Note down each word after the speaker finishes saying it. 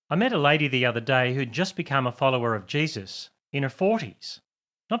I met a lady the other day who'd just become a follower of Jesus in her 40s.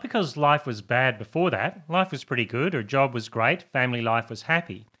 Not because life was bad before that, life was pretty good, her job was great, family life was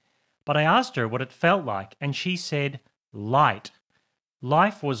happy. But I asked her what it felt like, and she said, light.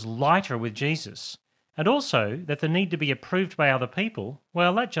 Life was lighter with Jesus. And also that the need to be approved by other people,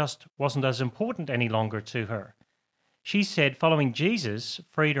 well, that just wasn't as important any longer to her. She said following Jesus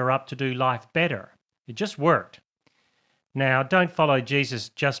freed her up to do life better. It just worked. Now, don't follow Jesus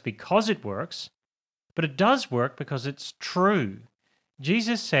just because it works, but it does work because it's true.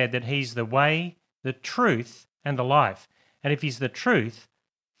 Jesus said that he's the way, the truth, and the life. And if he's the truth,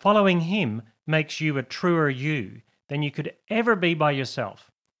 following him makes you a truer you than you could ever be by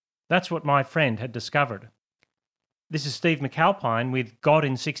yourself. That's what my friend had discovered. This is Steve McAlpine with God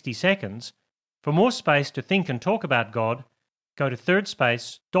in 60 Seconds. For more space to think and talk about God, go to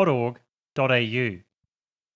thirdspace.org.au.